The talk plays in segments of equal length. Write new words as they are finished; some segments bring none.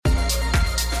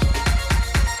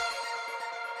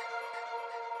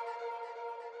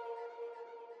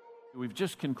We've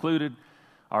just concluded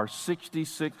our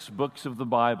 66 books of the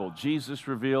Bible, Jesus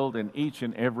revealed in each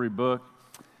and every book.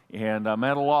 And I'm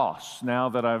at a loss. Now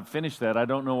that I've finished that, I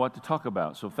don't know what to talk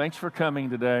about. So thanks for coming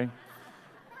today.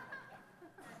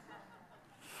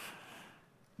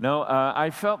 No, I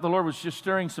felt the Lord was just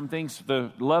stirring some things.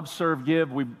 The Love, Serve, Give.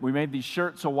 We made these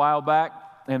shirts a while back,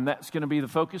 and that's going to be the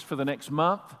focus for the next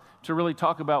month, to really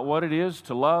talk about what it is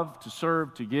to love, to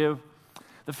serve, to give.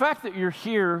 The fact that you're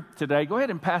here today, go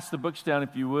ahead and pass the books down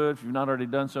if you would. If you've not already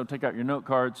done so, take out your note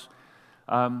cards.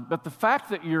 But the fact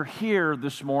that you're here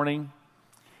this morning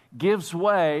gives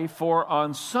way for,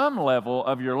 on some level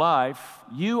of your life,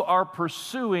 you are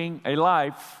pursuing a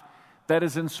life that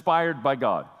is inspired by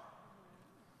God.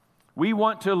 We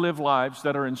want to live lives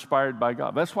that are inspired by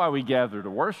God. That's why we gather to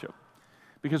worship,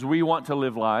 because we want to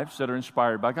live lives that are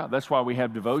inspired by God. That's why we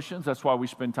have devotions. That's why we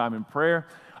spend time in prayer.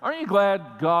 Aren't you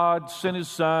glad God sent His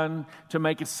Son to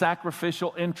make a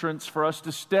sacrificial entrance for us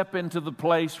to step into the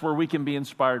place where we can be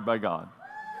inspired by God?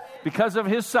 Because of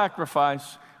His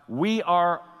sacrifice, we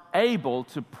are able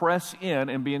to press in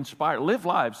and be inspired, live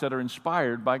lives that are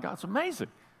inspired by God. It's amazing.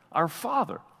 Our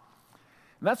Father.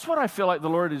 And that's what I feel like the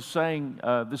Lord is saying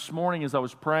this morning as I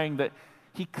was praying, that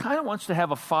He kind of wants to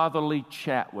have a fatherly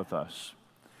chat with us,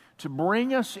 to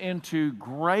bring us into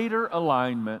greater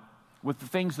alignment with the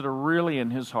things that are really in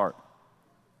His heart.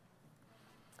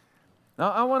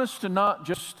 Now, I want us to not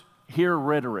just hear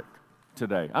rhetoric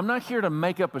today. I'm not here to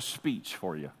make up a speech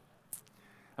for you.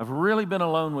 I've really been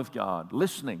alone with God,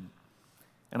 listening.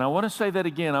 And I want to say that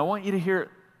again. I want you to hear it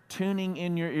tuning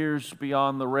in your ears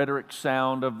beyond the rhetoric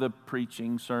sound of the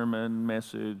preaching, sermon,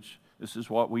 message. This is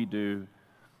what we do.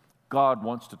 God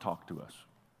wants to talk to us.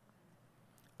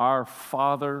 Our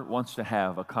Father wants to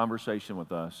have a conversation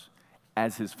with us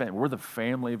as His family. We're the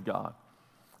family of God.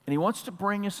 And He wants to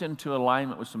bring us into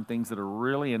alignment with some things that are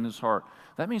really in His heart.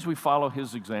 That means we follow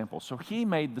His example. So He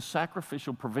made the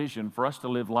sacrificial provision for us to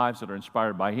live lives that are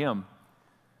inspired by Him.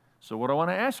 So what I want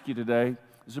to ask you today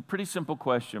is a pretty simple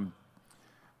question.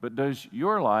 But does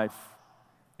your life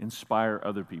inspire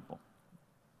other people?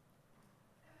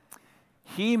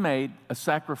 He made a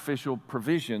sacrificial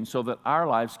provision so that our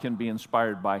lives can be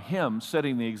inspired by Him,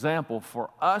 setting the example for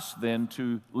us then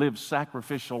to live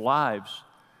sacrificial lives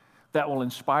that will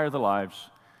inspire the lives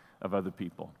of other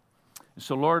people.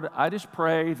 So, Lord, I just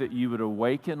pray that You would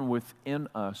awaken within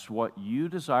us what You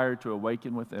desire to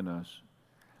awaken within us.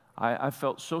 I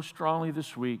felt so strongly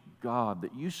this week, God,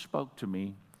 that You spoke to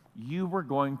me. You were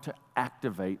going to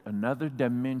activate another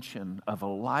dimension of a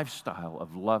lifestyle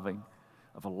of loving,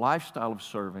 of a lifestyle of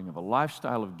serving, of a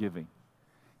lifestyle of giving.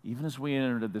 Even as we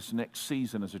enter into this next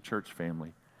season as a church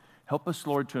family, help us,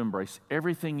 Lord, to embrace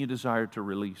everything You desire to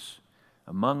release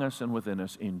among us and within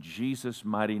us. In Jesus'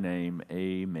 mighty name,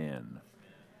 amen.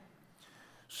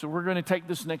 So we're going to take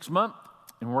this next month,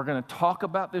 and we're going to talk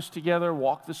about this together,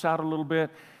 walk this out a little bit,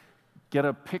 get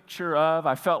a picture of.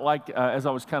 I felt like, as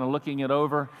I was kind of looking it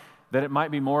over, that it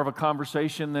might be more of a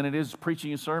conversation than it is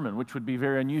preaching a sermon, which would be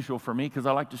very unusual for me because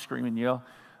I like to scream and yell.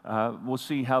 We'll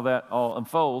see how that all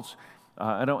unfolds.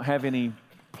 I don't have any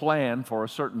plan for a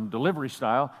certain delivery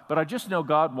style, but I just know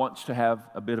God wants to have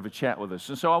a bit of a chat with us.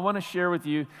 And so I want to share with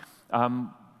you,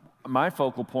 my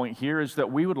focal point here is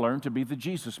that we would learn to be the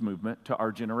Jesus movement to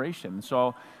our generation. And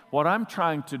so what I'm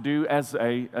trying to do as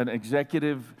an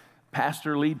executive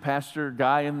pastor, lead pastor,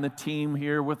 guy in the team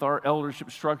here with our eldership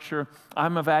structure,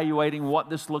 I'm evaluating what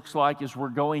this looks like as we're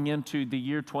going into the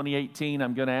year 2018.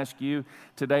 I'm going to ask you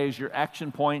today as your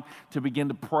action point to begin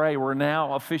to pray. We're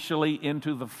now officially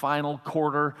into the final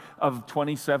quarter of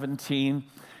 2017.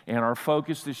 And our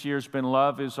focus this year has been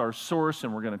love is our source,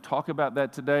 and we're going to talk about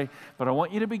that today. But I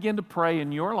want you to begin to pray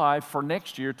in your life for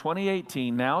next year,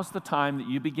 2018. Now is the time that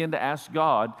you begin to ask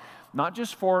God, not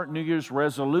just for New Year's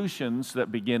resolutions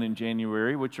that begin in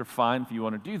January, which are fine if you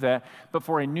want to do that, but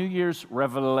for a New Year's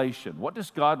revelation. What does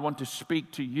God want to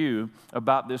speak to you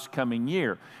about this coming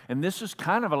year? And this is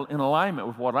kind of in alignment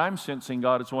with what I'm sensing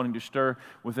God is wanting to stir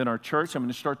within our church. I'm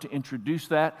going to start to introduce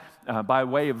that by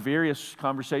way of various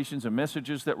conversations and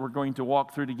messages that we're going to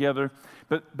walk through together.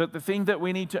 But the thing that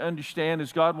we need to understand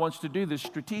is God wants to do this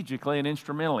strategically and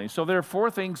instrumentally. So there are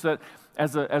four things that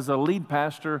as a lead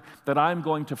pastor that I'm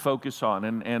going to focus on.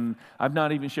 And I've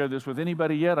not even shared this with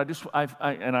anybody yet.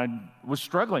 I was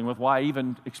struggling with why I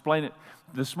even explain it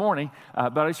this morning,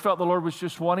 but I just felt the Lord was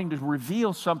just wanting to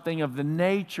reveal something of the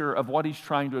nature of what He's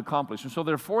trying to accomplish. And so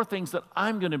there are 4 things that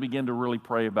I'm going to begin to really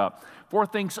pray about, 4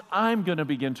 things I'm going to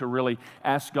begin to really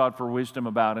ask God for wisdom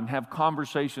about and have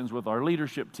conversations with our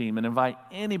leadership team and invite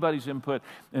anybody's input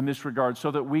in this regard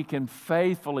so that we can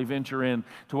faithfully venture in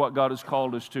to what God has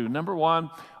called us to. Number 1,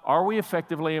 are we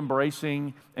effectively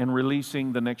embracing and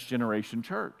releasing the next generation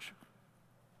church?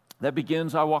 That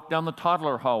begins, I walked down the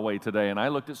toddler hallway today and I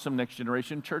looked at some next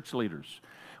generation church leaders.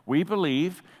 We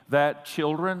believe that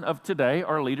children of today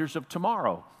are leaders of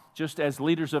tomorrow, just as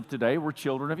leaders of today were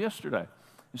children of yesterday.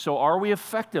 So are we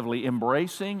effectively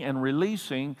embracing and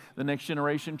releasing the next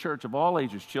generation church of all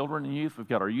ages, children and youth? We've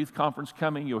got our youth conference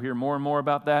coming. You'll hear more and more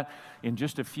about that in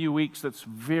just a few weeks. That's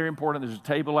very important. There's a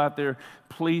table out there.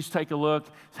 Please take a look.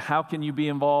 How can you be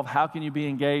involved? How can you be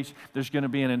engaged? There's going to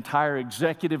be an entire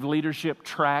executive leadership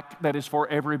track that is for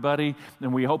everybody,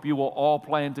 and we hope you will all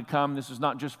plan to come. This is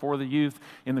not just for the youth.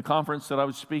 In the conference that I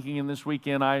was speaking in this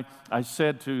weekend, I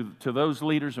said to those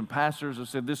leaders and pastors, I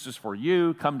said, this is for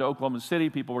you. Come to Oklahoma City.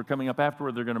 People are coming up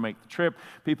afterward. They're going to make the trip.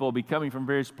 People will be coming from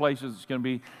various places. It's going to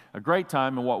be a great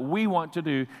time. And what we want to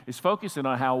do is focus in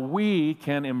on how we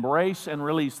can embrace and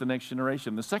release the next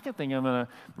generation. The second thing I'm going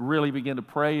to really begin to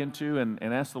pray into and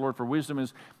ask the Lord for wisdom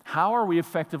is, how are we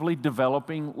effectively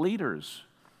developing leaders?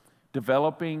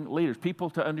 Developing leaders, people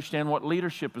to understand what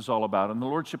leadership is all about, and the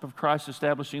Lordship of Christ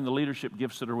establishing the leadership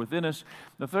gifts that are within us.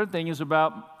 The third thing is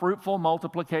about fruitful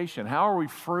multiplication. How are we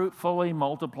fruitfully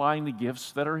multiplying the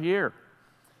gifts that are here?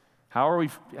 How are we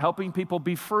helping people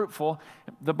be fruitful?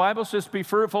 The Bible says, be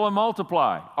fruitful and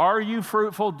multiply. Are you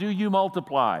fruitful? Do you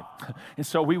multiply? And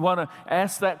so we want to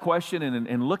ask that question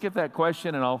and look at that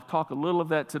question, and I'll talk a little of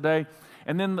that today.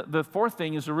 And then the fourth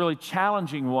thing is a really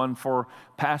challenging one for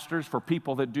pastors, for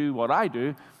people that do what I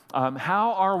do.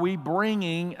 How are we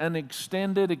bringing an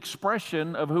extended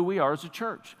expression of who we are as a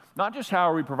church? Not just how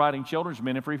are we providing children's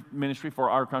ministry for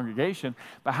our congregation,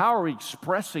 but how are we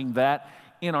expressing that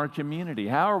in our community?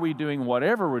 How are we doing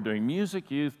whatever we're doing, music,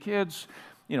 youth, kids,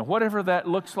 whatever that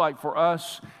looks like for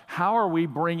us? How are we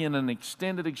bringing an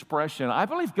extended expression? I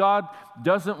believe God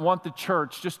doesn't want the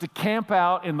church just to camp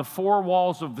out in the 4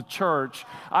 walls of the church.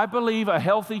 I believe a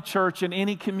healthy church in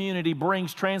any community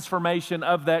brings transformation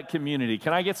of that community.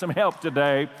 Can I get some help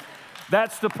today?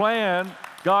 That's the plan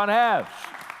God has.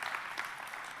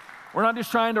 We're not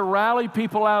just trying to rally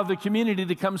people out of the community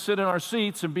to come sit in our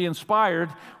seats and be inspired.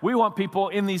 We want people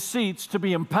in these seats to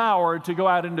be empowered to go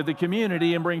out into the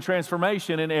community and bring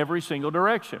transformation in every single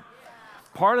direction.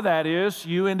 Part of that is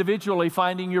you individually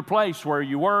finding your place where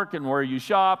you work and where you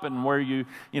shop and where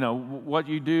what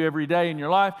you do every day in your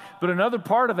life. But another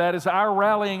part of that is our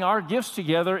rallying our gifts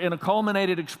together in a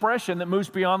culminated expression that moves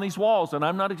beyond these walls. And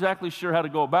I'm not exactly sure how to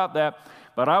go about that,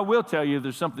 but I will tell you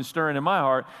there's something stirring in my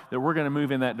heart that we're going to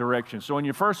move in that direction. So in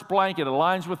your first blank, it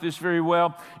aligns with this very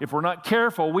well. If we're not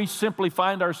careful, we simply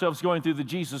find ourselves going through the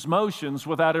Jesus motions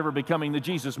without ever becoming the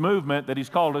Jesus movement that He's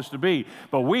called us to be.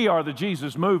 But we are the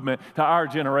Jesus movement to our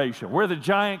generation. We're the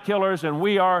giant killers, and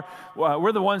we're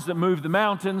the ones that move the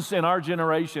mountains in our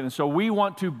generation. And so we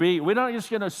want to be, we're not just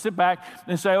going to sit back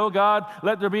and say, oh God,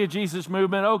 let there be a Jesus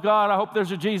movement. Oh God, I hope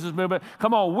there's a Jesus movement.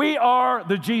 Come on, we are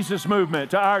the Jesus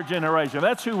movement to our generation.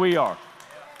 That's who we are.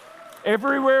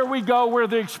 Everywhere we go, we're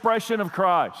the expression of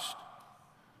Christ.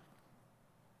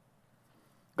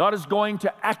 God is going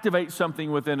to activate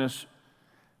something within us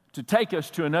to take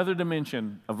us to another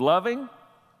dimension of loving,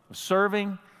 of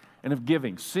serving, and of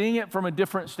giving, seeing it from a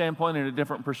different standpoint and a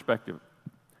different perspective.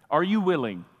 Are you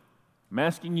willing? I'm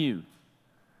asking you,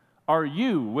 are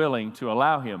you willing to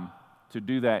allow Him to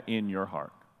do that in your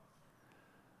heart?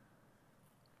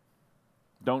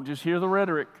 Don't just hear the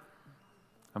rhetoric.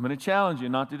 I'm going to challenge you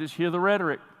not to just hear the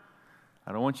rhetoric.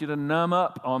 I don't want you to numb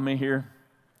up on me here.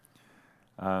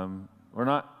 We're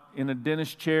not in a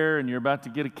dentist chair and you're about to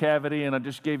get a cavity and I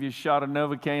just gave you a shot of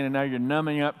Novocaine and now you're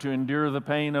numbing up to endure the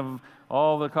pain of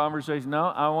all the conversation. No,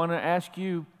 I want to ask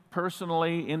you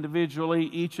personally, individually,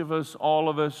 each of us, all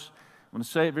of us. I'm going to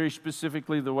say it very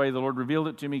specifically the way the Lord revealed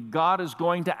it to me. God is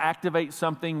going to activate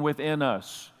something within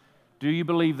us. Do you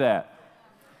believe that?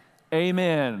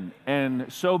 Amen,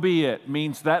 and so be it,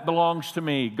 means that belongs to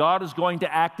me. God is going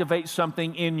to activate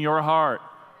something in your heart.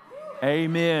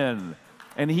 Amen.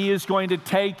 And He is going to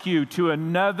take you to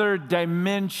another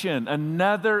dimension,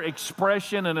 another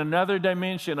expression and another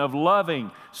dimension of loving,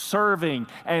 serving,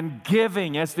 and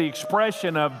giving as the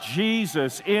expression of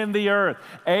Jesus in the earth.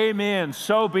 Amen,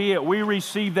 so be it. We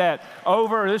receive that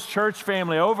over this church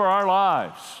family, over our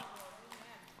lives.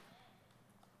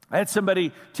 I had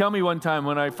somebody tell me one time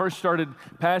when I first started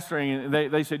pastoring,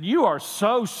 they said, "You are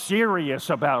so serious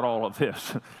about all of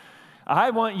this."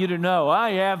 I want you to know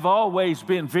I have always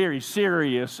been very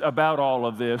serious about all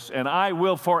of this, and I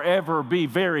will forever be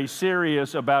very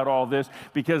serious about all this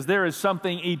because there is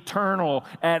something eternal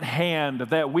at hand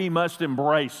that we must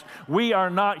embrace. We are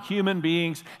not human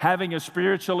beings having a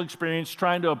spiritual experience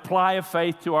trying to apply a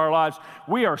faith to our lives.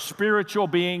 We are spiritual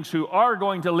beings who are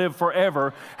going to live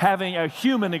forever having a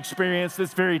human experience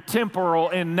that's very temporal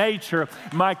in nature.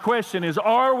 My question is,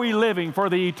 are we living for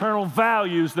the eternal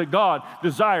values that God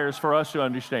desires for us to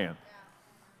understand?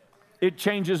 It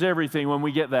changes everything when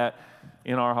we get that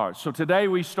in our hearts. So today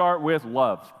we start with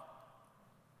love.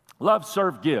 Love,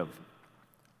 serve, give.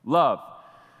 Love.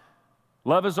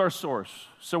 Love is our source.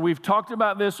 So we've talked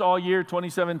about this all year,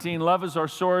 2017. Love is our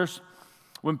source.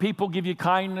 When people give you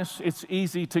kindness, it's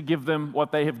easy to give them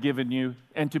what they have given you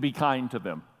and to be kind to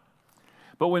them.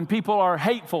 But when people are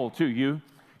hateful to you,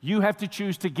 you have to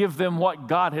choose to give them what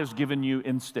God has given you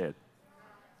instead.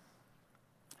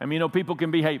 I mean, people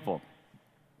can be hateful.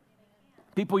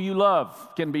 People you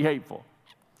love can be hateful.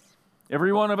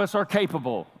 Every one of us are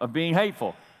capable of being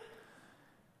hateful.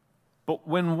 But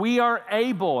when we are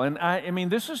able, and I mean,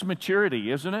 this is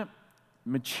maturity, isn't it?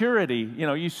 Maturity,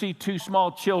 you see two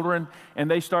small children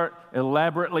and they start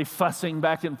elaborately fussing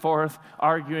back and forth,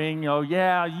 arguing, and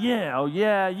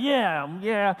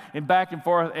back and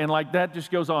forth, and like that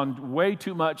just goes on way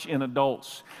too much in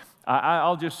adults.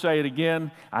 I'll just say it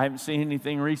again. I haven't seen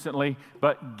anything recently,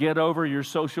 but get over your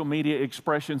social media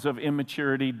expressions of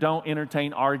immaturity. Don't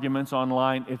entertain arguments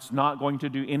online. It's not going to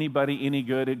do anybody any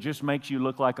good. It just makes you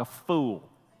look like a fool.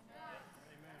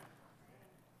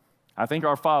 I think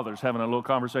our Father's having a little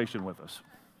conversation with us.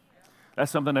 That's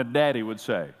something that Daddy would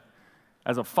say.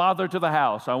 As a father to the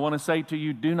house, I want to say to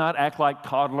you, do not act like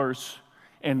toddlers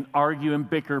and argue and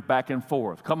bicker back and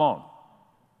forth. Come on.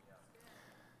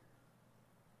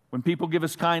 When people give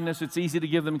us kindness, it's easy to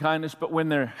give them kindness, but when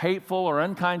they're hateful or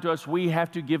unkind to us, we have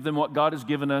to give them what God has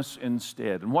given us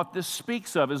instead. And what this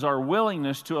speaks of is our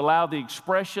willingness to allow the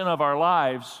expression of our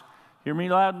lives, hear me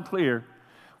loud and clear,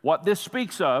 what this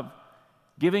speaks of,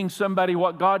 giving somebody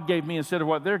what God gave me instead of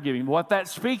what they're giving, what that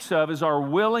speaks of is our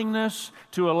willingness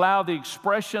to allow the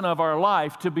expression of our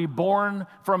life to be born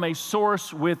from a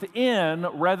source within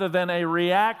rather than a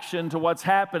reaction to what's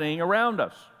happening around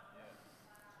us.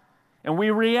 And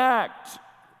we react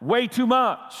way too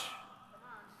much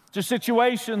to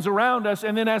situations around us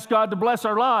and then ask God to bless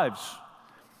our lives.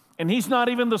 And He's not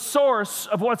even the source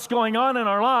of what's going on in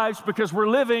our lives because we're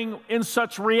living in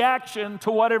such reaction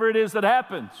to whatever it is that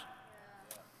happens.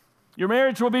 Your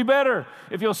marriage will be better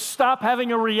if you'll stop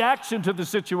having a reaction to the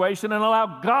situation and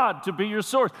allow God to be your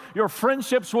source. Your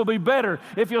friendships will be better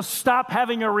if you'll stop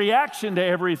having a reaction to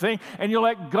everything and you'll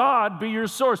let God be your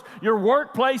source. Your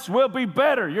workplace will be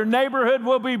better. Your neighborhood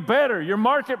will be better. Your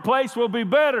marketplace will be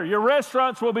better. Your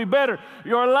restaurants will be better.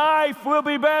 Your life will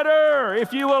be better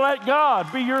if you will let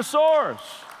God be your source.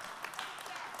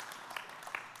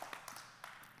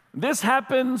 This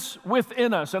happens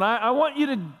within us, and I want you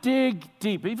to dig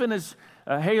deep. Even as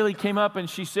Haley came up and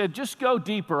she said, just go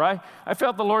deeper. I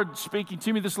felt the Lord speaking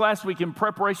to me this last week in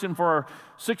preparation for our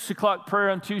 6 o'clock prayer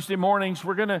on Tuesday mornings.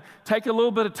 We're going to take a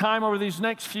little bit of time over these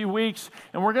next few weeks,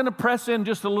 and we're going to press in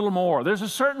just a little more. There's a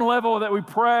certain level that we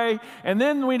pray, and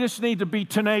then we just need to be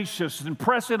tenacious and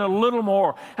press in a little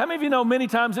more. How many of you know many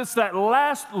times it's that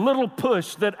last little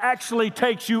push that actually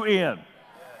takes you in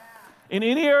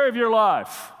any area of your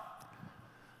life?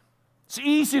 It's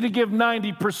easy to give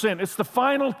 90%. It's the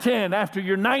final 10 after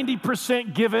you're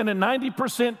 90% given and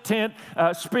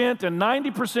 90% spent and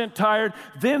 90% tired.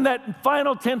 Then that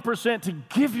final 10% to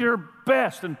give your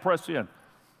best and press in.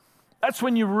 That's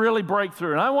when you really break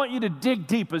through. And I want you to dig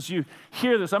deep as you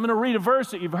hear this. I'm going to read a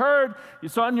verse that you've heard.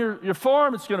 It's on your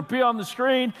form. It's going to be on the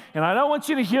screen. And I don't want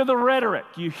you to hear the rhetoric.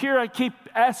 You hear I keep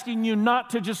asking you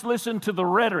not to just listen to the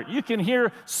rhetoric. You can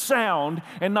hear sound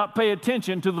and not pay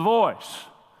attention to the voice.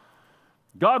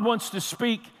 God wants to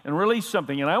speak and release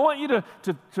something. And I want you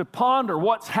to ponder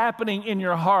what's happening in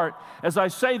your heart. As I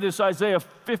say this, Isaiah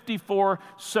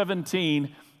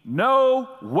 54:17, no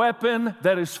weapon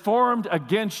that is formed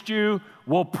against you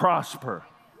will prosper.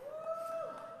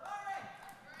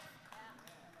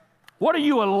 What are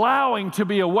you allowing to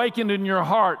be awakened in your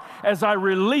heart as I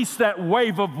release that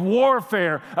wave of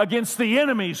warfare against the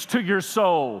enemies to your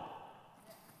soul?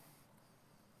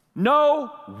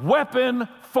 No weapon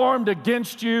formed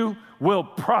against you will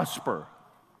prosper.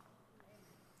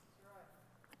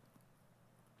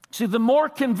 See, the more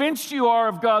convinced you are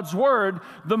of God's Word,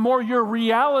 the more your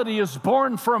reality is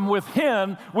born from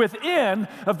within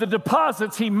of the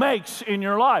deposits He makes in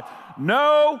your life.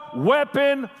 No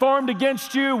weapon formed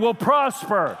against you will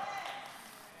prosper.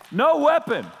 No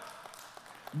weapon.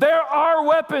 There are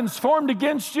weapons formed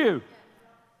against you.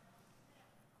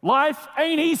 Life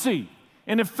ain't easy.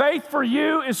 And if faith for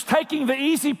you is taking the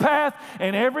easy path,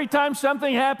 and every time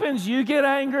something happens, you get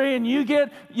angry and you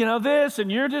get, this,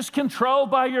 and you're just controlled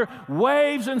by your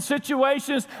waves and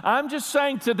situations, I'm just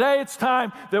saying today it's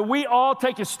time that we all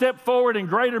take a step forward in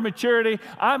greater maturity.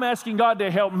 I'm asking God to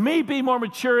help me be more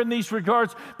mature in these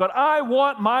regards, but I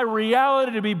want my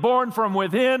reality to be born from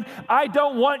within. I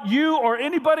don't want you or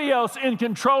anybody else in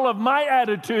control of my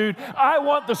attitude. I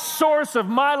want the source of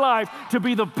my life to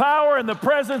be the power and the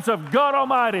presence of God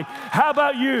Almighty. How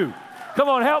about you? Come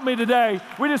on, help me today.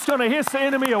 We're just going to hiss the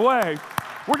enemy away.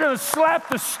 We're going to slap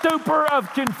the stupor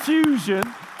of confusion.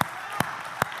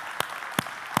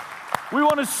 We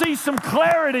want to see some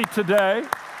clarity today.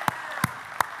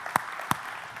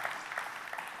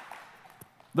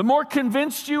 The more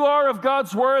convinced you are of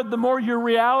God's Word, the more your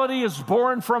reality is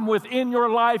born from within your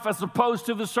life as opposed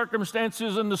to the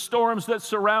circumstances and the storms that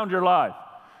surround your life.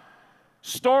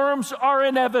 Storms are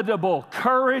inevitable.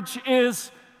 Courage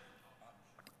is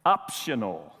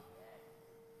optional.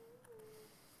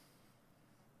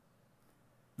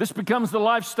 This becomes the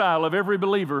lifestyle of every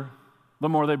believer the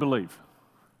more they believe.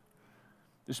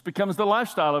 This becomes the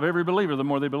lifestyle of every believer the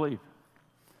more they believe.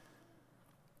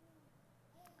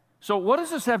 So what does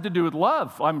this have to do with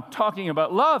love? I'm talking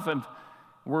about love, and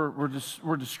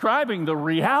we're describing the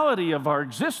reality of our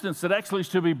existence that actually is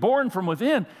to be born from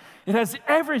within. It has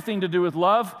everything to do with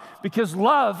love, because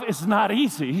love is not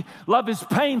easy. Love is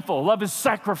painful. Love is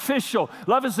sacrificial.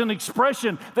 Love is an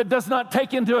expression that does not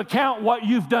take into account what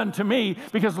you've done to me,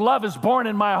 because love is born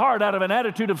in my heart out of an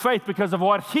attitude of faith because of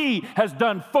what He has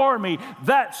done for me.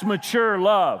 That's mature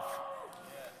love.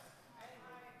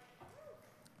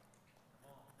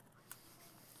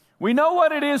 We know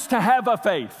what it is to have a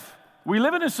faith. We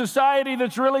live in a society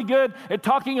that's really good at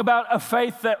talking about a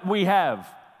faith that we have.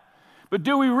 But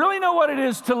do we really know what it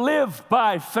is to live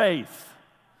by faith?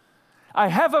 I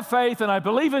have a faith and I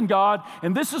believe in God,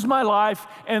 and this is my life,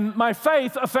 and my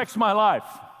faith affects my life.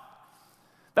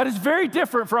 That is very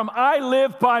different from I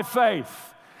live by faith.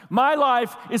 My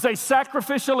life is a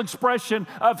sacrificial expression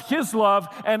of His love,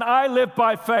 and I live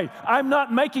by faith. I'm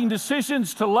not making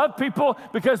decisions to love people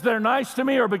because they're nice to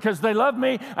me or because they love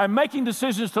me. I'm making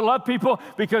decisions to love people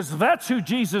because that's who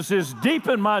Jesus is deep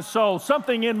in my soul.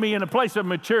 Something in me in a place of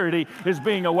maturity is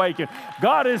being awakened.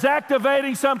 God is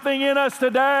activating something in us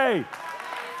today.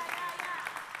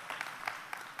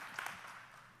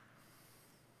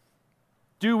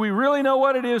 Do we really know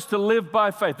what it is to live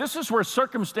by faith? This is where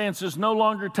circumstances no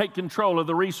longer take control of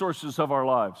the resources of our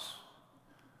lives.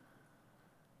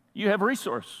 You have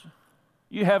resource.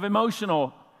 You have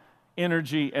emotional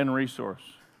energy and resource.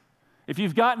 If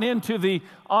you've gotten into the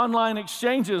online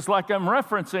exchanges like I'm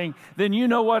referencing, then you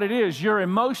know what it is. Your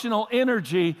emotional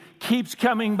energy keeps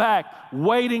coming back,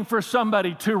 waiting for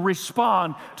somebody to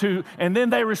respond to, and then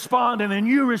they respond, and then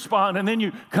you respond, and then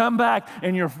you come back,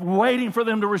 and you're waiting for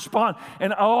them to respond.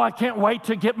 And I can't wait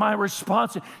to get my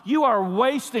response. You are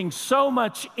wasting so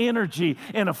much energy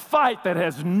in a fight that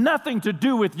has nothing to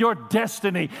do with your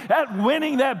destiny.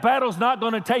 Winning that battle's not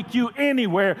going to take you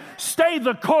anywhere. Stay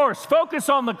the course. Focus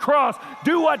on the cross.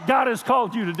 Do what God has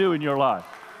called you to do in your life.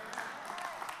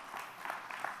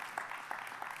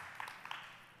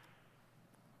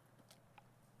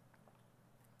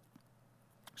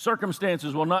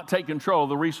 Circumstances will not take control of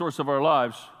the resource of our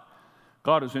lives.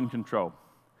 God is in control.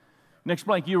 Next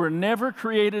blank, you were never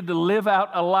created to live out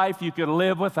a life you could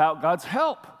live without God's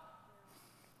help.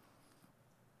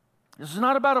 This is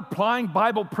not about applying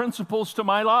Bible principles to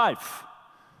my life.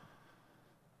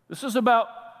 This is about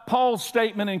Paul's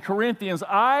statement in Corinthians,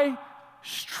 I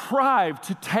strive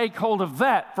to take hold of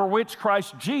that for which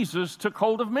Christ Jesus took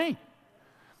hold of me.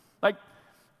 Like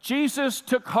Jesus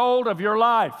took hold of your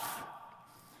life.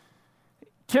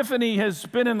 Tiffany has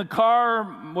been in the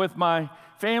car with my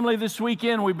family this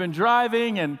weekend. We've been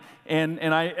driving, and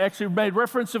I actually made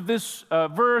reference of this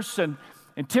verse, and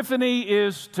Tiffany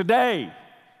is today,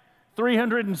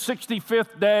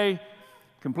 365th day,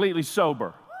 completely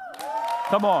sober.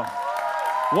 Come on.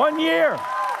 1 year.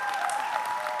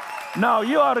 No,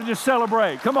 you ought to just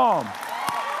celebrate. Come on.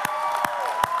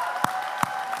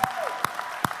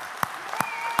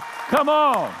 Come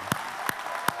on.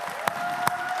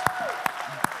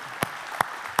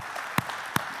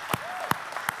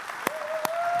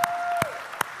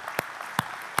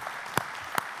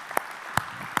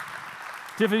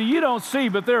 Tiffany, you don't see,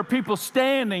 but there are people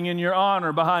standing in your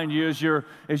honor behind you as you're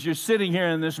sitting here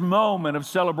in this moment of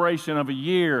celebration of a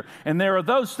year. And there are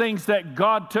those things that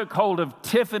God took hold of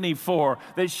Tiffany for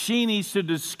that she needs to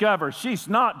discover. She's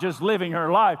not just living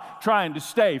her life trying to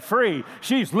stay free.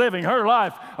 She's living her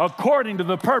life according to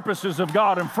the purposes of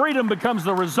God. And freedom becomes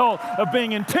the result of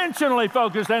being intentionally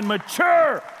focused and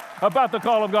mature about the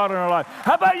call of God in our life.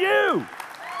 How about you?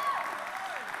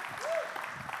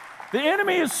 The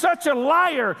enemy is such a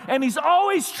liar, and he's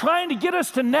always trying to get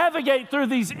us to navigate through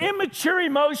these immature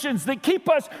emotions that keep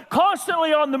us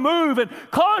constantly on the move and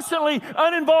constantly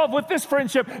uninvolved with this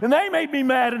friendship. And they made me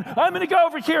mad, and I'm going to go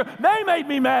over here. They made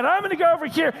me mad. I'm going to go over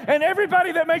here. And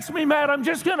everybody that makes me mad, I'm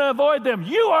just going to avoid them.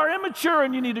 You are immature,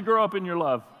 and you need to grow up in your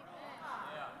love.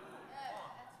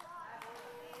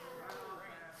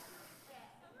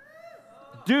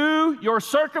 Do your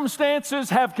circumstances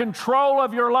have control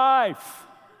of your life?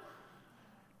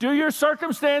 Do your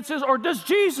circumstances, or does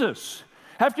Jesus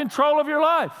have control of your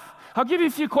life? I'll give you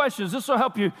a few questions. This will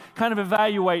help you kind of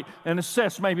evaluate and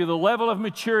assess maybe the level of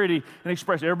maturity and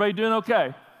expression. Everybody doing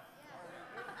okay?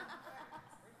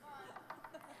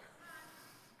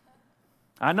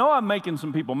 I know I'm making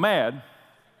some people mad.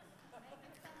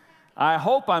 I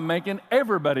hope I'm making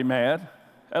everybody mad,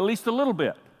 at least a little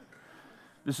bit.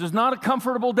 This is not a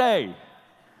comfortable day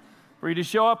for you to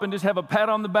show up and just have a pat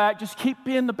on the back. Just keep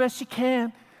being the best you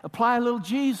can. Apply a little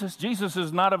Jesus. Jesus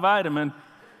is not a vitamin.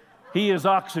 He is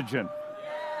oxygen.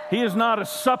 He is not a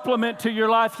supplement to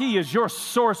your life. He is your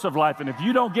source of life. And if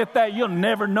you don't get that, you'll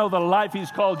never know the life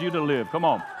He's called you to live. Come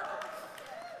on.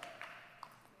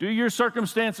 Do your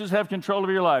circumstances have control of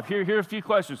your life? Here are a few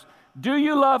questions. Do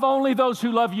you love only those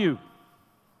who love you?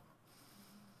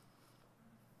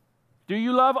 Do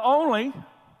you love only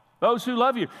those who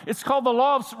love you? It's called the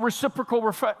law of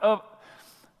reciprocal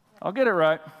I'll get it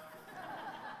right.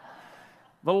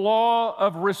 The law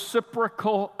of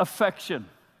reciprocal affection.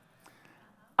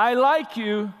 I like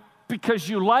you because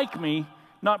you like me,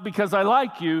 not because I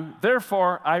like you.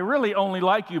 Therefore, I really only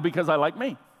like you because I like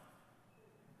me.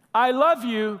 I love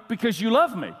you because you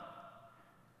love me.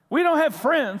 We don't have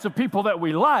friends of people that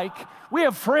we like. We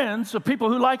have friends of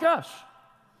people who like us.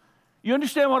 You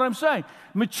understand what I'm saying?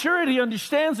 Maturity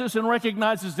understands this and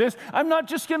recognizes this. I'm not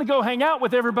just going to go hang out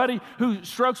with everybody who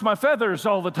strokes my feathers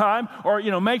all the time or,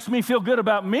 makes me feel good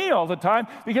about me all the time,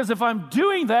 because if I'm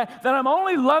doing that, then I'm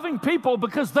only loving people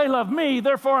because they love me.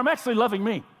 Therefore, I'm actually loving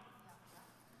me.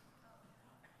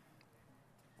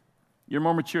 You're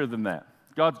more mature than that.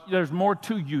 God, there's more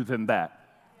to you than that.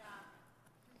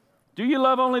 Do you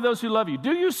love only those who love you?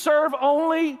 Do you serve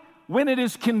only when it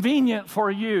is convenient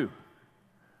for you?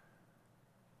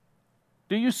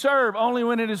 Do you serve only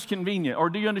when it is convenient, or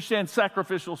do you understand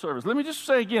sacrificial service? Let me just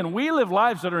say again, we live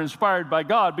lives that are inspired by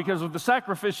God because of the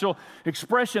sacrificial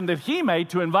expression that He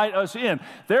made to invite us in.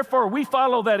 Therefore, we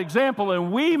follow that example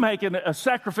and we make a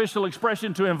sacrificial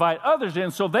expression to invite others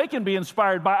in so they can be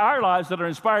inspired by our lives that are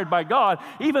inspired by God.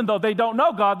 Even though they don't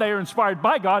know God, they are inspired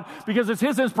by God because it's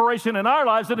His inspiration in our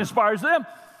lives that inspires them.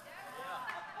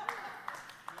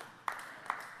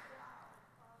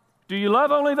 Do you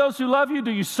love only those who love you?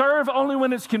 Do you serve only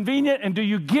when it's convenient? And do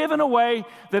you give in a way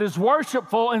that is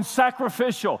worshipful and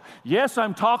sacrificial? Yes,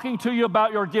 I'm talking to you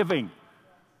about your giving.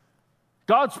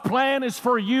 God's plan is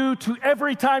for you to,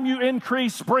 every time you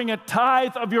increase, bring a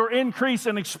tithe of your increase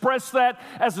and express that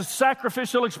as a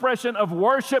sacrificial expression of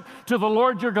worship to the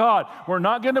Lord your God. We're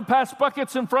not going to pass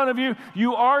buckets in front of you.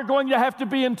 You are going to have to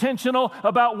be intentional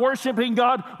about worshiping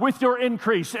God with your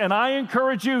increase. And I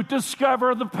encourage you,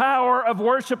 discover the power of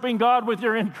worshiping God with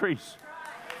your increase.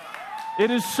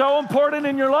 It is so important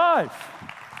in your life.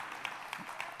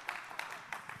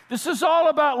 This is all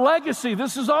about legacy.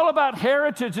 This is all about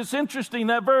heritage. It's interesting,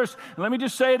 that verse. Let me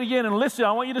just say it again and listen.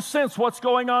 I want you to sense what's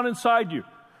going on inside you.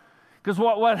 Because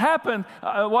what happened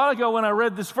a while ago when I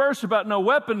read this verse about no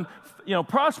weapon,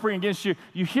 prospering against you,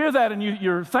 you hear that and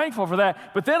you're thankful for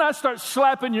that. But then I start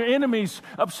slapping your enemies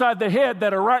upside the head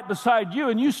that are right beside you,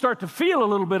 and you start to feel a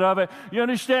little bit of it. You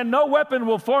understand? No weapon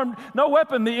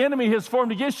the enemy has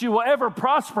formed against you will ever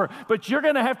prosper. But you're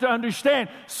going to have to understand,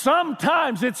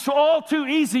 sometimes it's all too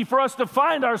easy for us to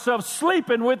find ourselves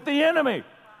sleeping with the enemy.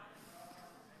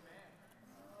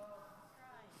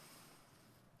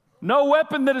 No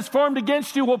weapon that is formed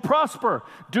against you will prosper.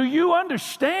 Do you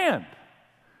understand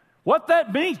what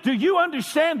that means? Do you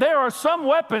understand there are some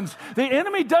weapons? The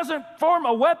enemy doesn't form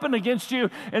a weapon against you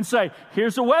and say,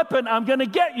 here's a weapon, I'm going to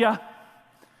get you.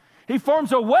 He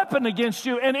forms a weapon against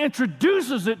you and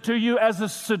introduces it to you as a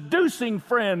seducing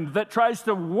friend that tries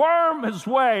to worm his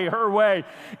way, her way,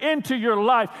 into your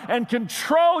life and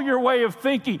control your way of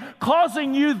thinking,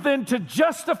 causing you then to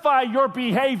justify your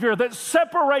behavior that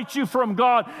separates you from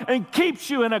God and keeps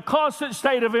you in a constant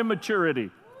state of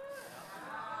immaturity.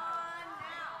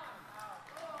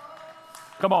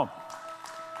 Come on.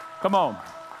 Come on.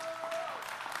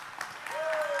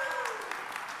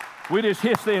 We just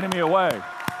hiss the enemy away.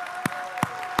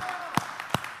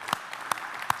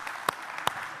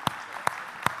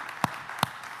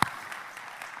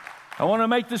 I want to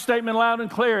make this statement loud and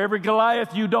clear. Every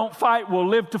Goliath you don't fight will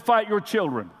live to fight your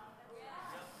children.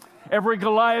 Every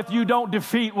Goliath you don't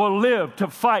defeat will live to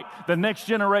fight the next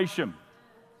generation.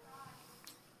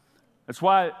 That's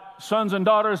why sons and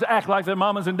daughters act like their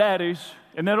mamas and daddies,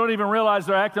 and they don't even realize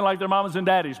they're acting like their mamas and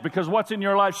daddies, because what's in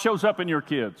your life shows up in your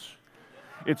kids.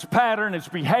 It's pattern, it's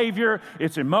behavior,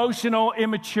 it's emotional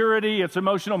immaturity, it's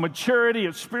emotional maturity,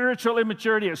 it's spiritual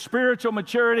immaturity, it's spiritual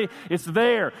maturity. It's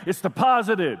there. It's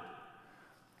deposited.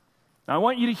 Now, I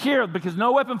want you to hear it, because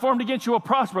no weapon formed against you will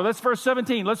prosper. That's verse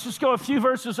 17. Let's just go a few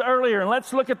verses earlier and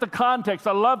let's look at the context.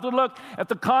 I love to look at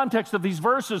the context of these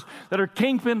verses that are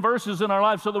kingpin verses in our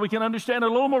life so that we can understand a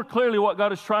little more clearly what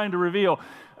God is trying to reveal.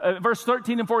 Verse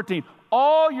 13 and 14.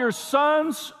 All your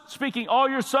sons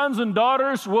and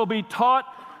daughters will be taught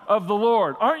of the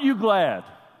Lord. Aren't you glad?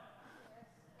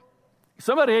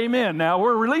 Somebody amen now.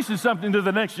 We're releasing something to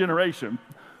the next generation.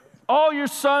 All your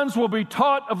sons will be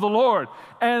taught of the Lord,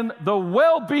 and the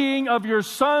well-being of your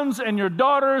sons and your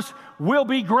daughters will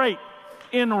be great.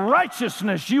 In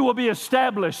righteousness you will be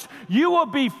established. You will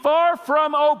be far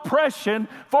from oppression,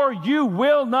 for you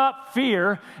will not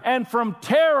fear, and from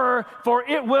terror, for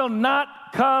it will not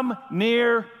come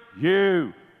near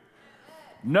you.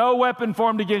 No weapon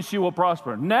formed against you will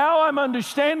prosper. Now I'm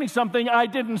understanding something I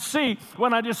didn't see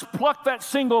when I just plucked that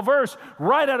single verse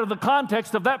right out of the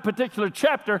context of that particular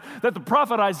chapter that the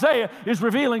prophet Isaiah is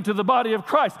revealing to the body of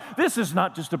Christ. This is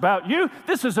not just about you.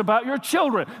 This is about your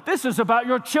children. This is about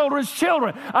your children's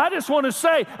children. I just want to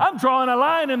say I'm drawing a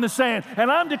line in the sand,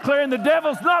 and I'm declaring the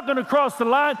devil's not going to cross the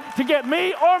line to get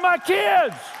me or my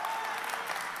kids.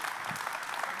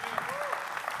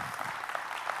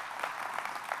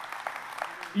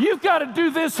 You've got to do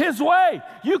this His way.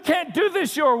 You can't do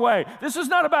this your way. This is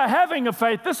not about having a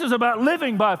faith. This is about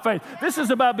living by faith. This is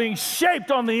about being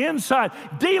shaped on the inside,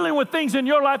 dealing with things in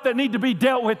your life that need to be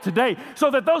dealt with today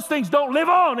so that those things don't live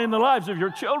on in the lives of your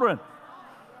children.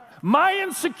 My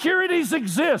insecurities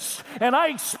exist, and I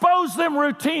expose them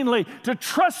routinely to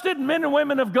trusted men and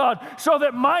women of God so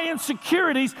that my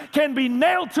insecurities can be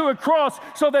nailed to a cross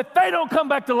so that they don't come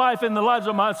back to life in the lives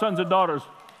of my sons and daughters.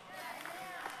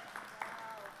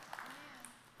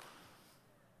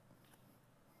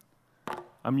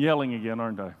 I'm yelling again,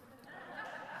 aren't I?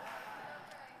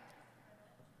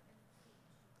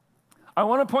 I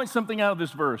want to point something out of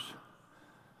this verse.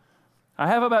 I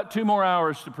have about 2 more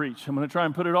hours to preach. I'm going to try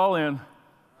and put it all in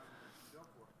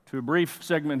to a brief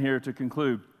segment here to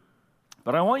conclude.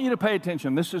 But I want you to pay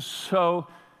attention. This is so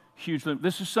huge.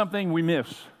 This is something we miss.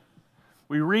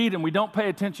 We read and we don't pay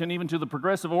attention even to the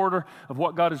progressive order of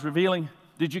what God is revealing.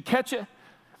 Did you catch it?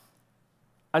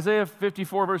 Isaiah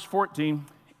 54, verse 14.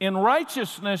 In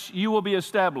righteousness you will be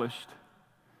established.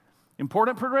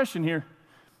 Important progression here.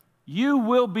 You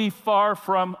will be far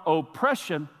from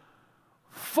oppression,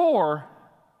 for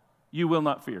you will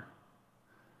not fear.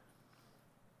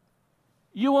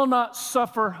 You will not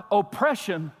suffer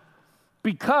oppression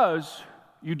because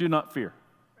you do not fear.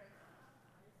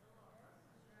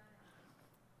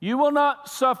 You will not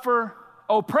suffer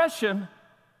oppression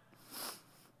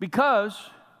because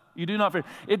you do not fear.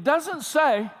 It doesn't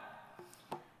say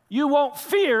you won't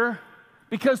fear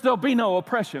because there'll be no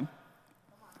oppression.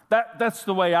 That's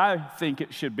the way I think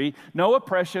it should be. No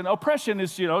oppression. Oppression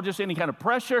is, just any kind of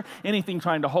pressure, anything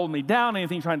trying to hold me down,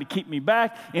 anything trying to keep me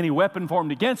back, any weapon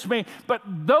formed against me. But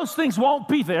those things won't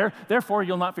be there, therefore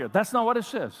you'll not fear. That's not what it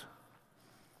says.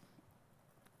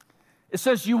 It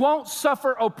says you won't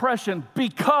suffer oppression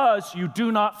because you do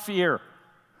not fear.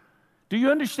 Do you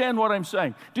understand what I'm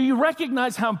saying? Do you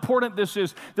recognize how important this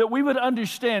is, that we would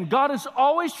understand God is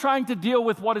always trying to deal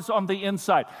with what is on the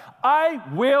inside. I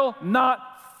will not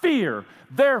fear,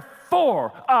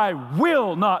 therefore I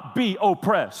will not be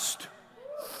oppressed.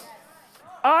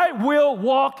 I will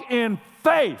walk in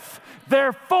faith,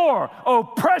 therefore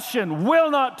oppression will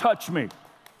not touch me.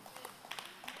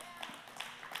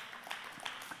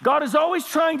 God is always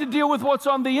trying to deal with what's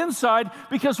on the inside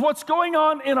because what's going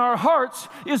on in our hearts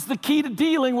is the key to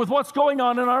dealing with what's going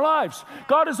on in our lives.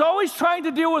 God is always trying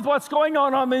to deal with what's going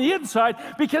on the inside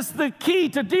because the key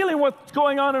to dealing with what's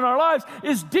going on in our lives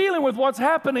is dealing with what's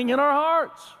happening in our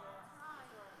hearts.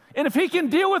 And if He can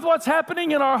deal with what's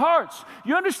happening in our hearts,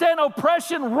 you understand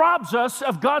oppression robs us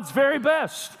of God's very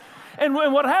best. And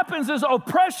what happens is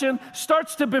oppression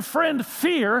starts to befriend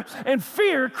fear, and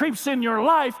fear creeps in your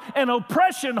life, and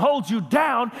oppression holds you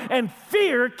down, and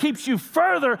fear keeps you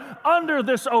further under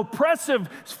this oppressive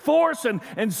force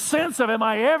and sense of,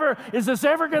 is this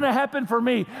ever going to happen for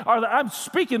me? I'm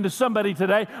speaking to somebody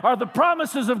today. Are the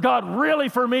promises of God really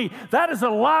for me? That is a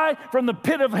lie from the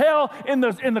pit of hell in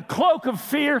the cloak of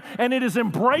fear, and it is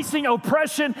embracing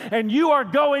oppression, and you are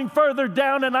going further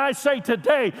down, and I say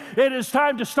today, it is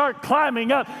time to start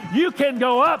climbing up. You can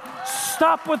go up.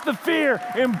 Stop with the fear.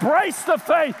 Embrace the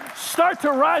faith. Start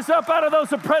to rise up out of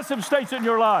those oppressive states in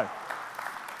your life.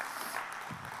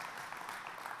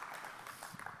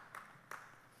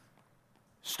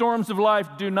 Storms of life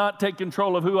do not take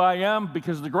control of who I am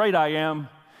because the great I am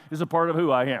is a part of who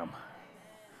I am.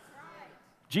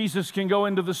 Jesus can go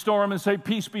into the storm and say,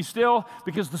 peace be still,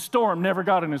 because the storm never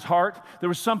got in his heart. There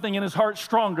was something in his heart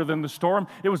stronger than the storm.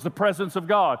 It was the presence of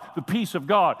God, the peace of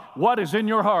God. What is in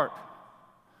your heart?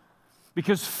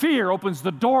 Because fear opens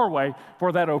the doorway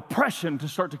for that oppression to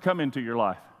start to come into your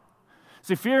life.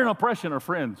 See, fear and oppression are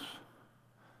friends.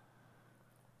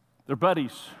 They're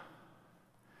buddies.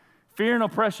 Fear and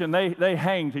oppression, they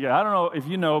hang together. I don't know if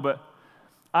you know, but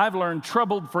I've learned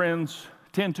troubled friends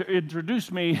tend to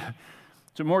introduce me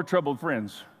to more troubled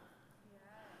friends.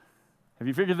 Have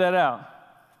you figured that out?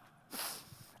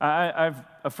 I've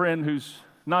a friend who's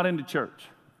not into church.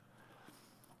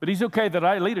 But he's okay that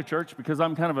I lead a church because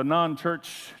I'm kind of a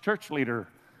church leader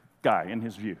guy in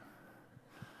his view.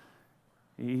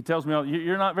 He tells me,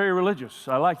 you're not very religious.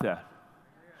 I like that.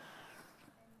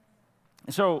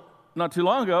 So not too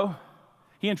long ago,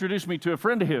 he introduced me to a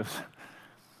friend of his.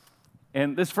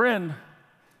 And this friend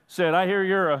said, I hear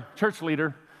you're a church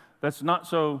leader that's not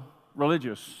so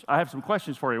religious. I have some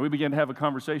questions for you. We began to have a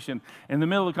conversation. In the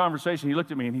middle of the conversation, he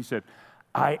looked at me and he said,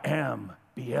 I am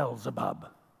Beelzebub.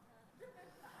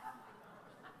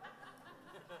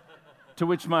 To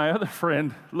which my other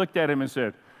friend looked at him and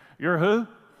said, you're who?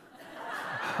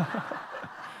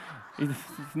 He's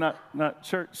not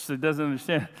church, so he doesn't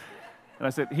understand. And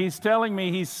I said, he's telling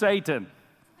me he's Satan.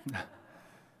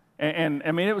 And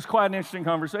I mean, it was quite an interesting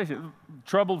conversation.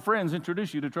 Troubled friends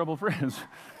introduce you to troubled friends.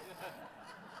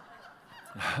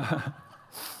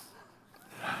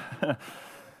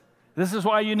 This is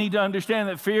why you need to understand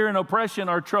that fear and oppression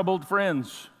are troubled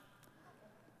friends.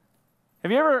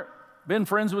 Have you ever been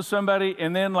friends with somebody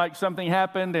and then like something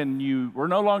happened and you were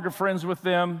no longer friends with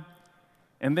them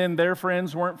and then their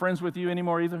friends weren't friends with you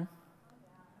anymore either?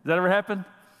 Has that ever happened?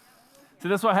 See,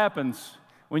 that's what happens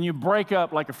when you break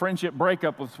up, like a friendship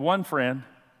breakup with one friend,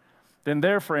 then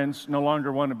their friends no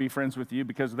longer want to be friends with you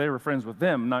because they were friends with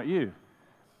them, not you.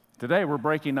 Today, we're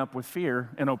breaking up with fear,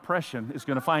 and oppression is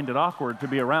going to find it awkward to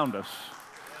be around us.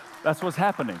 That's what's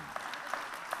happening.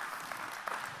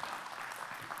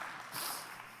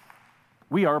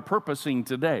 We are purposing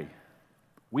today.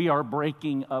 We are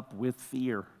breaking up with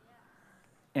fear.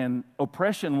 And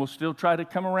oppression will still try to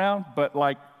come around, but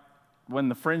like when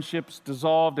the friendship's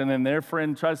dissolved and then their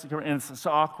friend tries to come, and it's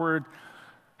awkward.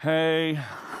 Hey,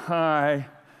 hi,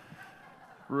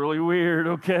 really weird,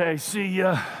 okay, see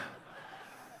ya.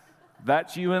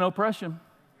 That's you in oppression.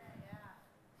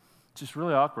 It's just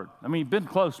really awkward. I mean, you've been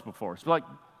close before. It's like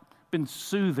been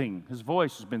soothing. His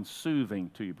voice has been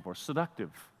soothing to you before, seductive.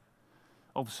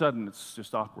 All of a sudden, it's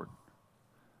just awkward.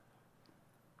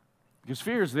 Because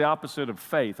fear is the opposite of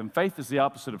faith, and faith is the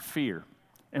opposite of fear.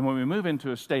 And when we move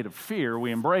into a state of fear, we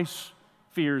embrace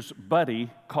fear's buddy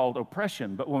called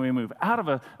oppression. But when we move out of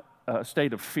a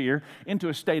state of fear into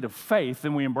a state of faith,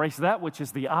 then we embrace that which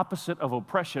is the opposite of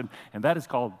oppression, and that is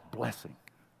called blessing.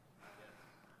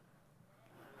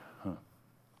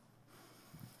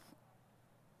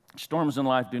 Storms in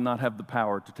life do not have the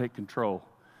power to take control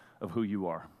of who you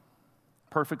are.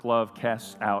 Perfect love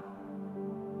casts out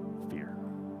fear.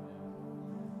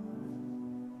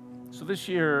 So this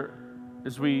year,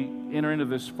 as we enter into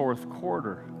this fourth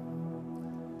quarter,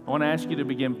 I want to ask you to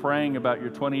begin praying about your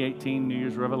 2018 New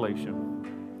Year's revelation.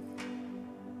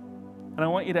 And I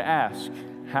want you to ask,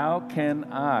 how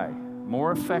can I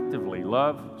more effectively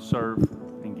love, serve,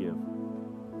 and give?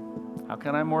 How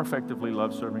can I more effectively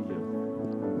love, serve, and give?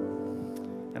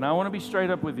 And I want to be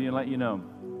straight up with you and let you know,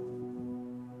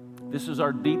 this is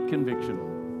our deep conviction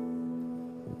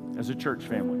as a church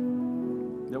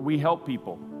family, that we help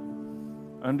people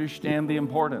understand the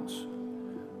importance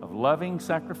of loving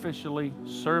sacrificially,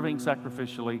 serving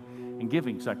sacrificially, and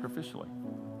giving sacrificially.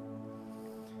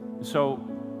 So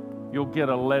you'll get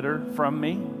a letter from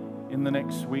me in the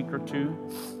next week or two.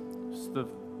 It's the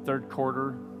third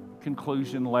quarter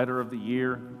conclusion letter of the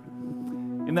year.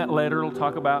 In that letter, it'll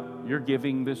talk about your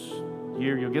giving this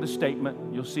year. You'll get a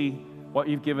statement. You'll see what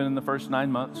you've given in the first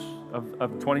 9 months of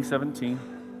 2017.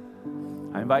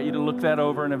 I invite you to look that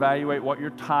over and evaluate what your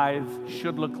tithe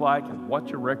should look like and what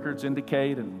your records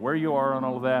indicate and where you are on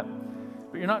all of that.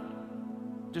 But you're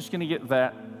not just going to get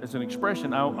that as an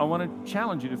expression. I want to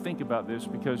challenge you to think about this,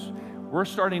 because we're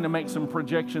starting to make some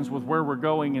projections with where we're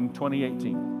going in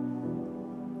 2018.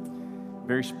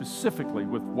 Very specifically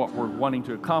with what we're wanting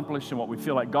to accomplish and what we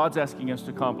feel like God's asking us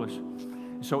to accomplish.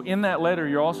 So in that letter,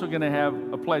 you're also going to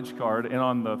have a pledge card. And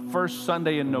on the first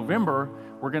Sunday in November,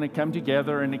 we're going to come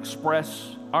together and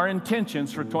express our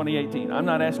intentions for 2018. I'm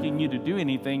not asking you to do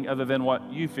anything other than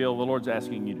what you feel the Lord's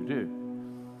asking you to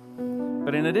do.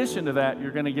 But in addition to that,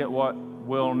 you're going to get what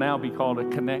will now be called a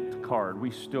Connect card.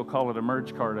 We still call it a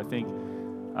Merge card, I think.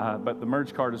 But the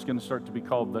Merge card is going to start to be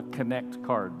called the Connect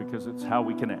card, because it's how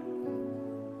we connect.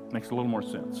 Makes a little more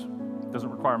sense. Doesn't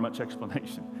require much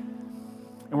explanation.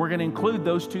 And we're going to include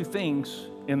those two things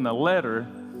in the letter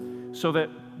so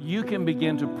that you can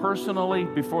begin to personally,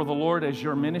 before the Lord, as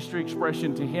your ministry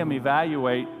expression to Him,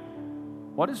 evaluate,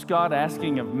 what is God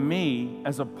asking of me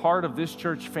as a part of this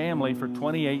church family for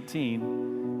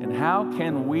 2018, and how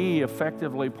can we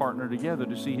effectively partner together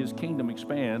to see His kingdom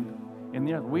expand in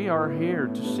the earth? We are here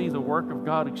to see the work of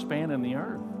God expand in the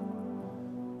earth.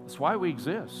 That's why we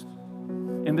exist.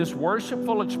 In this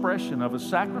worshipful expression of a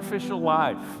sacrificial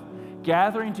life,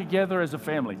 gathering together as a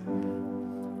family,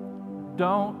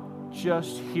 don't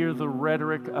just hear the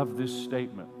rhetoric of this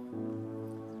statement.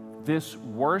 This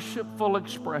worshipful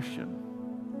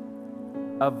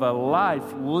expression of a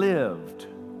life lived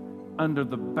under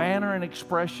the banner and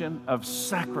expression of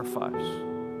sacrifice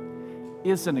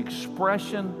is an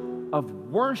expression of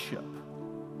worship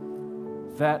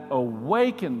that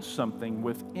awakens something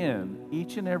within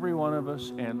each and every one of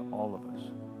us and all of us.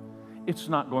 It's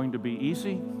not going to be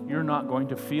easy. You're not going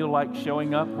to feel like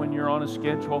showing up when you're on a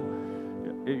schedule.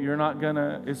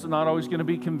 It's not always going to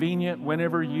be convenient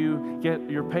whenever you get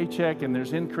your paycheck and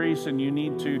there's increase and you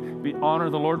need to honor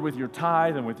the Lord with your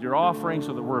tithe and with your offering,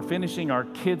 so that we're finishing our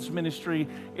kids ministry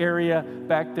area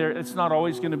back there. It's not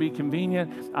always going to be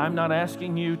convenient. I'm not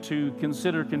asking you to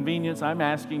consider convenience. I'm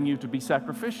asking you to be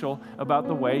sacrificial about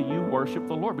the way you worship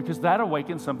the Lord, because that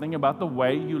awakens something about the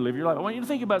way you live your life. I want you to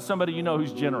think about somebody you know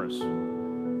who's generous.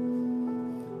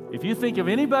 If you think of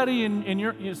anybody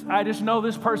I just know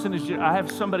this person is, I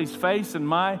have somebody's face in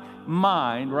my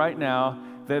mind right now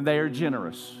that they are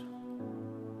generous.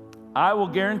 I will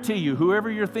guarantee you, whoever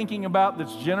you're thinking about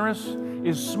that's generous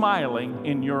is smiling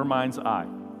in your mind's eye.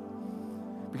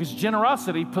 Because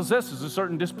generosity possesses a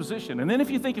certain disposition. And then if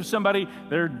you think of somebody,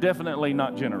 they're definitely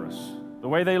not generous. The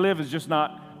way they live is just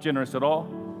not generous at all.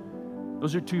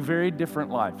 Those are two very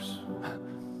different lives.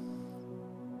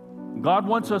 God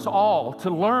wants us all to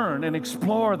learn and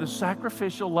explore the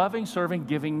sacrificial, loving, serving,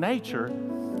 giving nature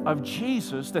of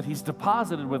Jesus that He's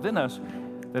deposited within us,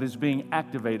 that is being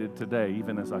activated today,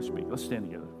 even as I speak. Let's stand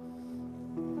together.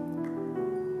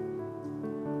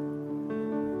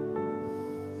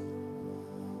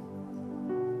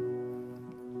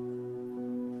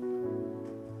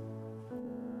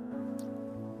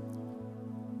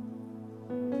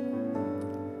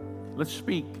 Let's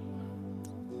speak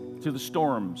to the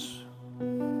storms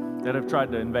that have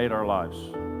tried to invade our lives.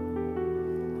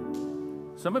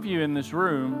 Some of you in this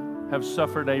room have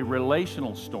suffered a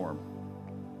relational storm.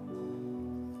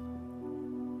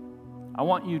 I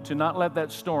want you to not let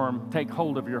that storm take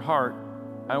hold of your heart.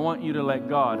 I want you to let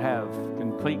God have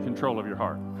complete control of your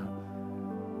heart.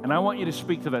 And I want you to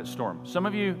speak to that storm. Some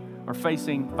of you are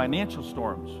facing financial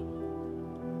storms.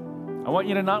 I want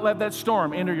you to not let that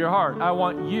storm enter your heart. I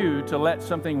want you to let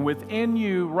something within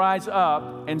you rise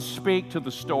up and speak to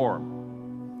the storm.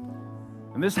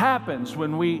 And this happens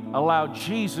when we allow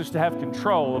Jesus to have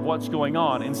control of what's going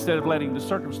on instead of letting the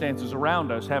circumstances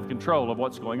around us have control of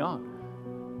what's going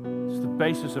on. It's the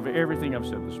basis of everything I've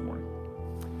said this morning.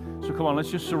 So come on,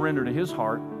 let's just surrender to His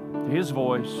heart, to His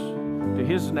voice, to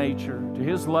His nature, to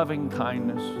His loving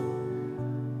kindness.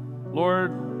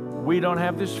 Lord, we don't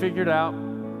have this figured out.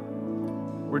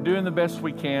 We're doing the best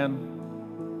we can.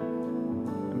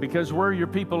 And because we're your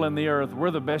people in the earth,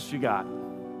 we're the best you got.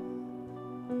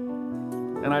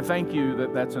 And I thank you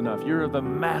that that's enough. You're the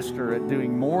master at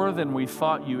doing more than we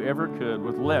thought you ever could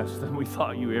with less than we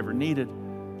thought you ever needed.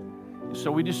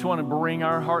 So we just want to bring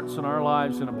our hearts and our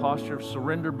lives in a posture of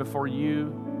surrender before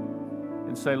you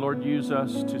and say, Lord, use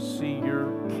us to see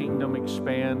your kingdom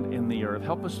expand in the earth.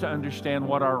 Help us to understand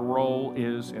what our role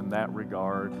is in that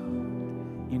regard.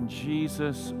 In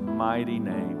Jesus' mighty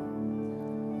name.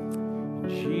 In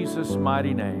Jesus'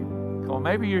 mighty name. Come on,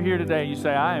 maybe you're here today and you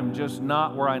say, I am just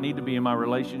not where I need to be in my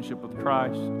relationship with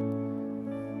Christ.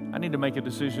 I need to make a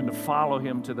decision to follow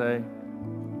him today.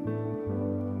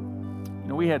 You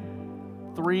know, we had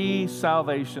 3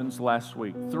 salvations last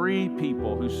week. 3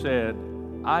 people who said,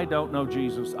 I don't know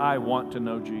Jesus. I want to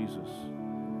know Jesus.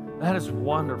 That is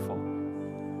wonderful.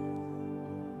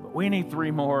 But we need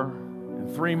 3 more,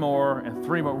 and 3 more, and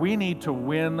 3 more. We need to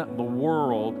win the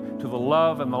world to the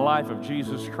love and the life of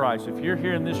Jesus Christ. If you're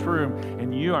here in this room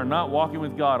and you are not walking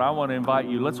with God, I want to invite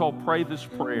you. Let's all pray this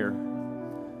prayer.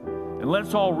 And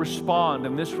let's all respond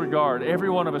in this regard. Every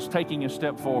one of us taking a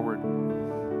step forward.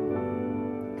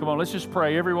 Come on, let's just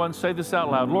pray. Everyone say this out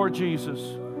loud. Lord Jesus,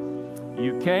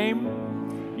 you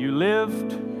came, you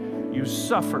lived, you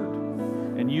suffered,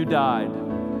 and you died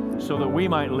so that we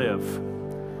might live.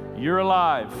 You're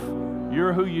alive.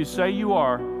 You're who you say you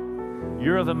are.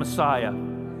 You're the Messiah.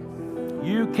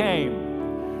 You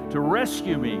came to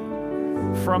rescue me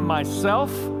from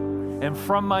myself and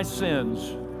from my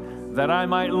sins, that I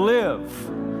might live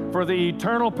for the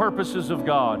eternal purposes of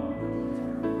God.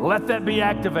 Let that be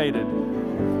activated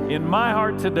in my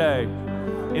heart today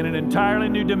in an entirely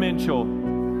new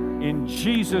dimension. In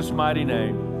Jesus' mighty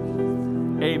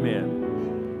name,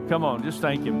 amen. Come on, just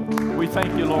thank him. We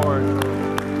thank you, Lord.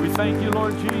 We thank you,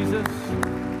 Lord Jesus.